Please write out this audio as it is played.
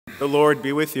The Lord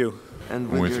be with you.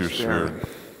 And with your spirit.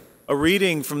 A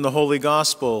reading from the Holy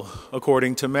Gospel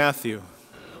according to Matthew.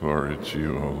 Glory to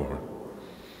you, O Lord.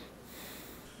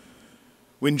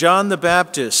 When John the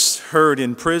Baptist heard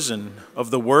in prison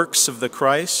of the works of the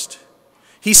Christ,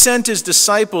 he sent his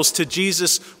disciples to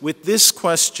Jesus with this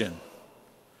question: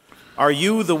 "Are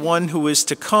you the one who is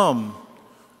to come,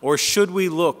 or should we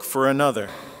look for another?"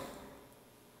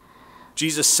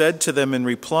 Jesus said to them in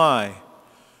reply,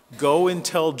 "Go and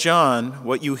tell John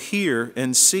what you hear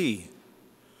and see.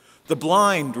 The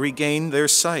blind regain their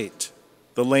sight,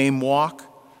 the lame walk,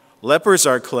 lepers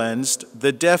are cleansed,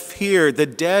 the deaf hear, the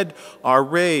dead are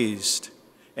raised,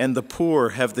 and the poor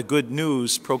have the good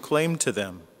news proclaimed to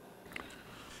them.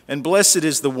 And blessed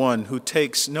is the one who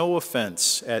takes no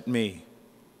offense at me."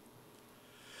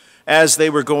 As they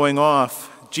were going off,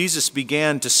 Jesus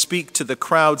began to speak to the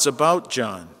crowds about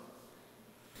John.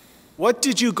 "What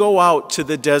did you go out to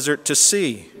the desert to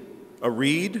see? A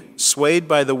reed swayed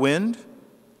by the wind?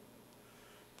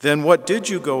 Then what did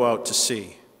you go out to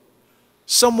see?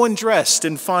 Someone dressed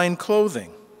in fine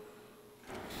clothing.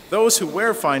 Those who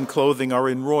wear fine clothing are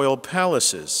in royal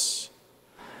palaces.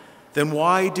 Then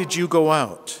why did you go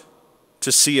out?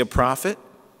 To see a prophet?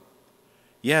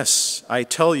 Yes, I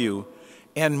tell you,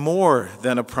 and more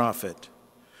than a prophet.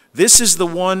 This is the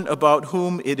one about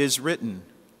whom it is written,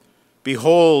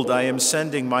 'Behold, I am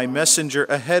sending my messenger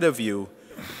ahead of you.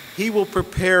 He will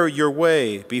prepare your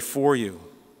way before you.'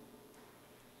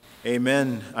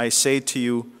 Amen, I say to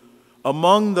you,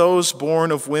 among those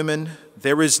born of women,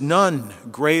 there is none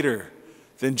greater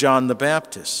than John the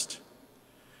Baptist.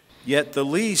 Yet the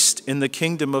least in the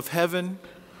kingdom of heaven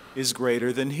is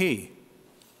greater than he."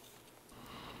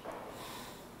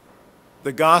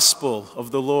 The Gospel of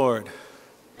the Lord.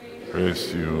 Praise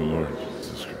to you, O Lord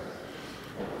Jesus Christ.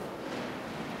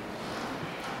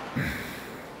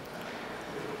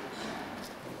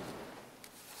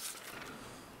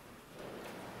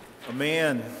 A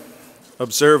man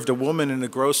observed a woman in a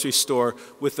grocery store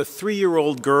with a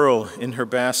 3-year-old girl in her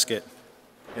basket.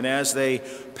 And as they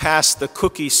passed the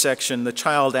cookie section, the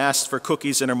child asked for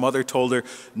cookies and her mother told her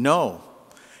no.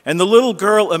 And the little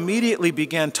girl immediately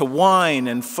began to whine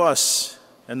and fuss.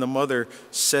 And the mother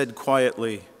said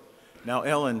quietly, "Now,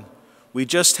 Ellen, we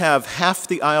just have half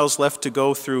the aisles left to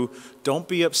go through. Don't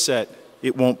be upset.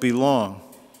 It won't be long."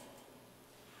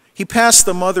 He passed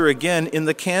the mother again in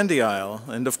the candy aisle,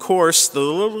 and of course, the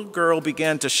little girl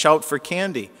began to shout for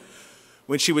candy.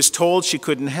 When she was told she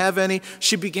couldn't have any,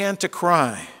 she began to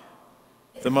cry.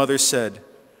 The mother said,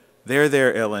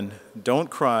 There, Ellen,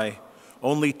 don't cry.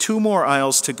 Only 2 more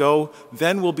aisles to go,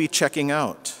 then we'll be checking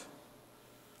out."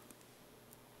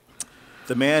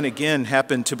 The man again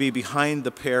happened to be behind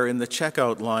the pair in the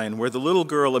checkout line, where the little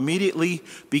girl immediately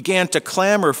began to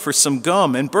clamor for some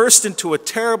gum and burst into a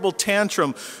terrible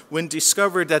tantrum when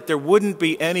discovered that there wouldn't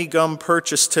be any gum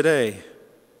purchased today.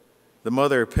 The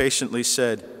mother patiently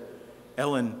said,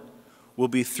 "Ellen, we'll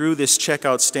be through this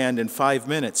checkout stand in 5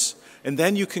 minutes, and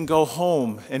then you can go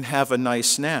home and have a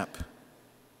nice nap."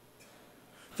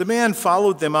 The man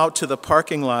followed them out to the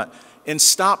parking lot and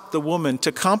stopped the woman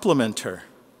to compliment her.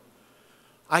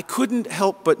 "I couldn't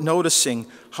help but noticing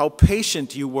how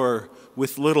patient you were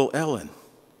with little Ellen."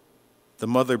 The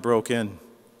mother broke in.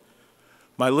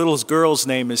 "My little girl's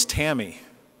name is Tammy.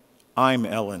 I'm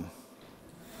Ellen."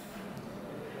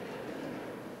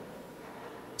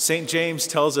 St. James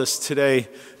tells us today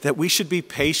that we should be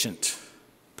patient.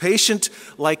 Patient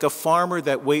like a farmer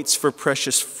that waits for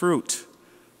precious fruit.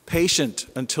 Patient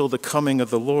until the coming of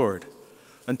the Lord,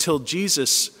 until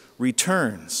Jesus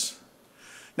returns.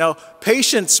 Now,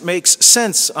 patience makes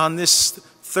sense on this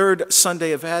 3rd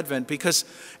Sunday of Advent because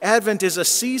Advent is a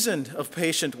season of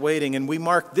patient waiting, and we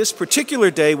mark this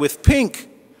particular day with pink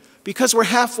because we're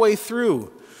halfway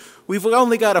through. We've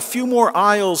only got a few more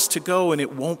aisles to go, and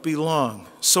it won't be long.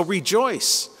 So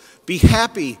rejoice, be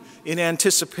happy in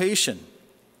anticipation.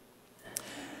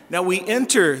 Now, we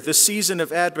enter the season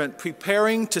of Advent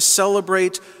preparing to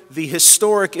celebrate the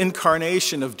historic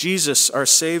incarnation of Jesus, our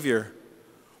Savior,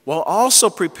 while also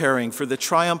preparing for the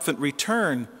triumphant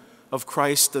return of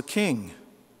Christ the King.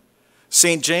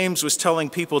 St. James was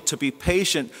telling people to be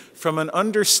patient from an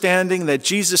understanding that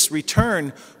Jesus'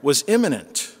 return was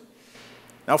imminent.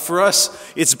 Now for us,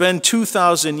 it's been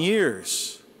 2,000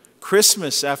 years,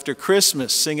 Christmas after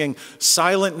Christmas, singing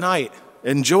Silent Night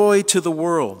and Joy to the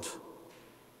World.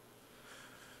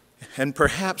 And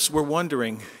perhaps we're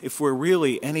wondering if we're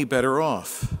really any better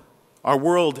off. Our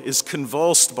world is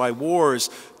convulsed by wars,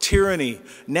 tyranny,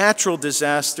 natural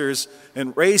disasters,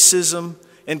 and racism,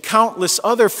 and countless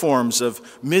other forms of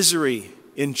misery,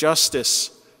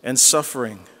 injustice, and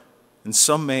suffering. And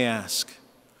some may ask,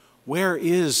 where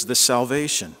is the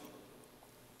salvation?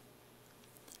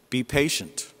 Be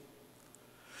patient.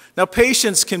 Now,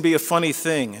 patience can be a funny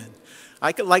thing.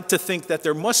 I like to think that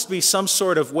there must be some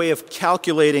sort of way of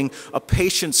calculating a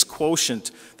patience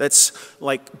quotient that's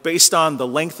like based on the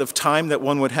length of time that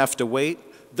one would have to wait,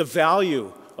 the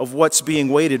value of what's being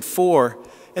waited for,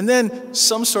 and then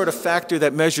some sort of factor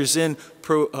that measures in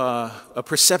a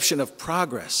perception of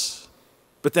progress.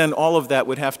 But then all of that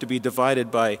would have to be divided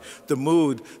by the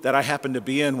mood that I happen to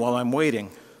be in while I'm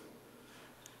waiting.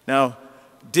 Now,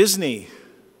 Disney,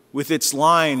 with its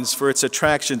lines for its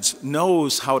attractions,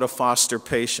 knows how to foster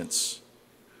patience.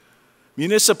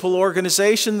 Municipal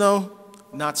organization, though,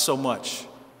 not so much.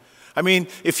 I mean,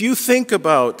 if you think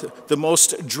about the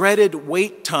most dreaded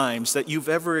wait times that you've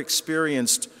ever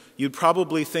experienced, you'd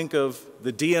probably think of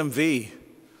the DMV,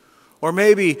 or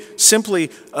maybe simply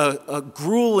a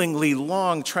gruelingly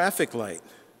long traffic light,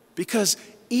 because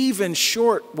even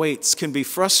short waits can be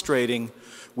frustrating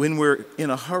when we're in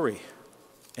a hurry.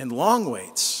 And long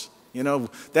waits,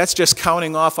 that's just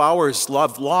counting off hours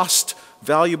of lost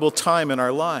valuable time in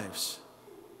our lives.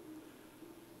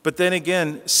 But then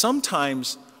again,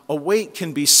 sometimes a wait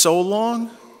can be so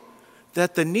long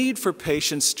that the need for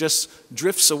patience just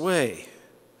drifts away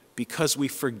because we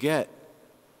forget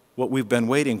what we've been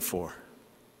waiting for.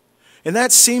 And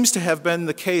that seems to have been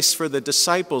the case for the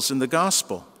disciples in the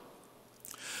gospel.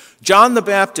 John the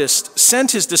Baptist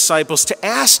sent his disciples to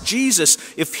ask Jesus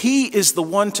if he is the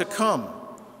one to come,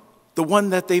 the one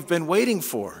that they've been waiting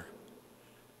for.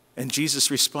 And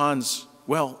Jesus responds,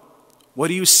 well, what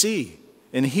do you see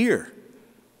and hear?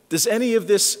 Does any of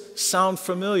this sound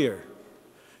familiar?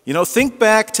 Think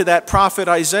back to that prophet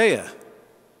Isaiah.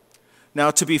 Now,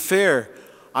 to be fair,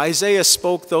 Isaiah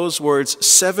spoke those words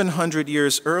 700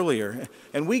 years earlier,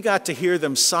 and we got to hear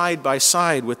them side by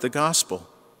side with the gospel.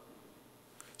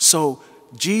 So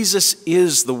Jesus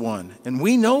is the one, and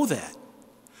we know that.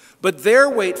 But their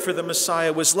wait for the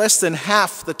Messiah was less than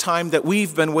half the time that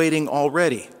we've been waiting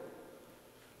already.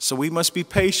 So we must be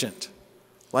patient,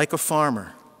 like a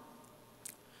farmer.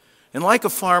 And like a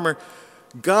farmer,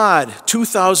 God,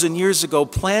 2,000 years ago,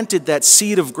 planted that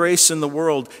seed of grace in the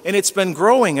world, and it's been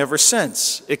growing ever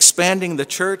since, expanding the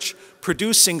church,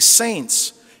 producing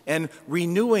saints, and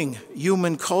renewing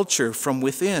human culture from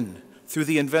within, through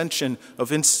the invention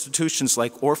of institutions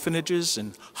like orphanages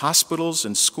and hospitals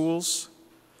and schools.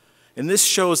 And this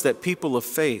shows that people of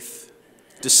faith,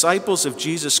 disciples of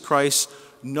Jesus Christ,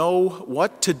 know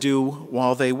what to do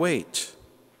while they wait.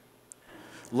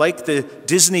 Like the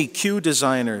Disney queue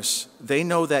designers, they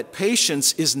know that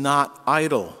patience is not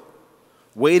idle.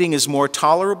 Waiting is more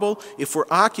tolerable if we're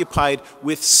occupied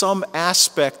with some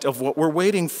aspect of what we're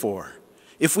waiting for.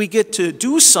 If we get to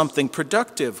do something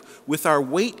productive with our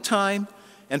wait time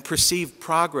and perceive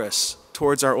progress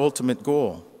towards our ultimate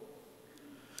goal.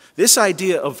 This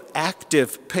idea of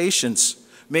active patience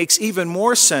makes even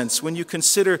more sense when you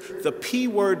consider the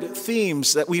P-word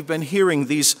themes that we've been hearing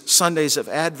these Sundays of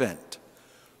Advent.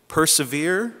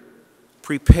 Persevere,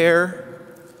 prepare,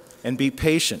 and be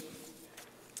patient.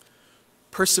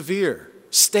 Persevere,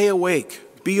 stay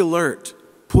awake, be alert,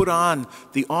 put on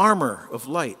the armor of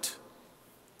light.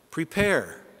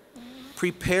 Prepare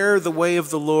the way of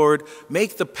the Lord,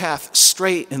 make the path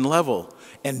straight and level,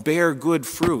 and bear good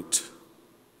fruit.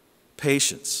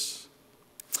 Patience.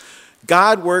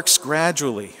 God works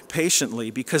gradually,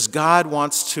 patiently, because God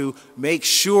wants to make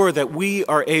sure that we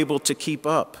are able to keep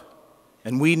up.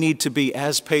 And we need to be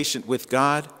as patient with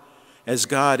God as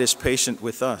God is patient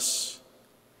with us.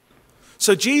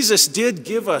 So Jesus did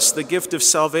give us the gift of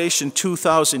salvation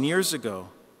 2,000 years ago.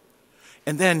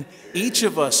 And then each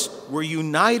of us were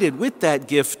united with that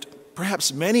gift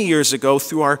perhaps many years ago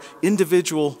through our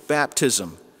individual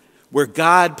baptism, where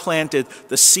God planted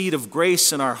the seed of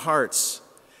grace in our hearts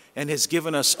and has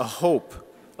given us a hope,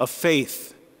 a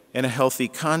faith, and a healthy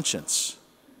conscience.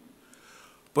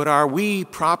 But are we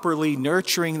properly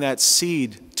nurturing that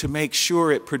seed to make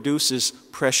sure it produces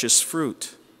precious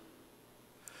fruit?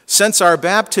 Since our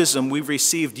baptism, we've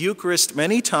received Eucharist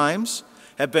many times,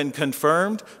 have been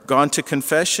confirmed, gone to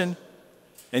confession,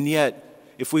 and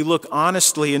yet, if we look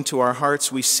honestly into our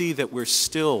hearts, we see that we're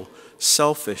still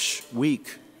selfish,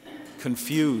 weak,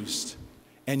 confused,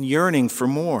 and yearning for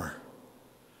more.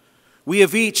 We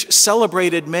have each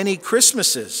celebrated many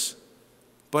Christmases,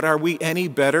 but are we any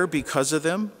better because of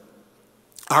them?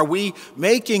 Are we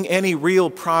making any real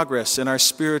progress in our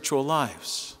spiritual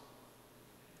lives?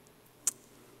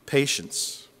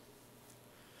 Patience.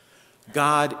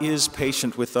 God is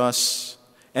patient with us,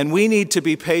 and we need to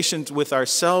be patient with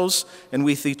ourselves and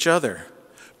with each other.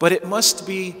 But it must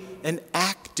be an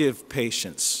active active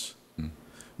patience.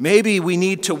 Maybe we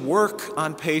need to work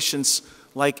on patience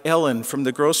like Ellen from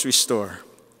the grocery store.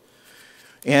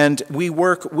 And we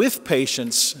work with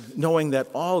patience, knowing that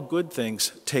all good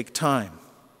things take time.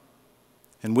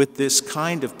 And with this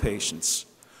kind of patience,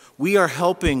 we are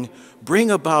helping bring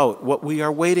about what we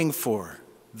are waiting for,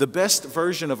 the best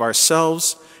version of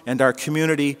ourselves and our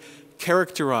community,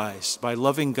 characterized by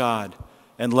loving God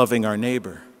and loving our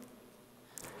neighbor.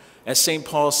 As St.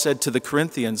 Paul said to the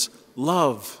Corinthians,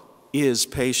 love is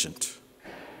patient.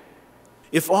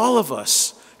 If all of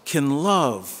us can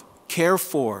love, care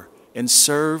for, and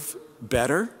serve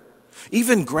better,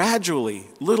 even gradually,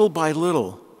 little by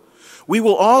little, we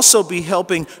will also be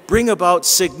helping bring about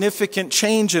significant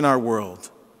change in our world.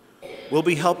 We'll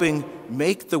be helping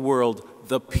make the world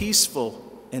the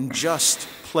peaceful and just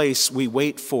place we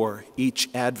wait for each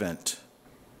Advent.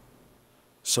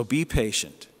 So be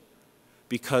patient,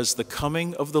 because the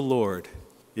coming of the Lord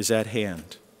is at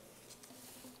hand.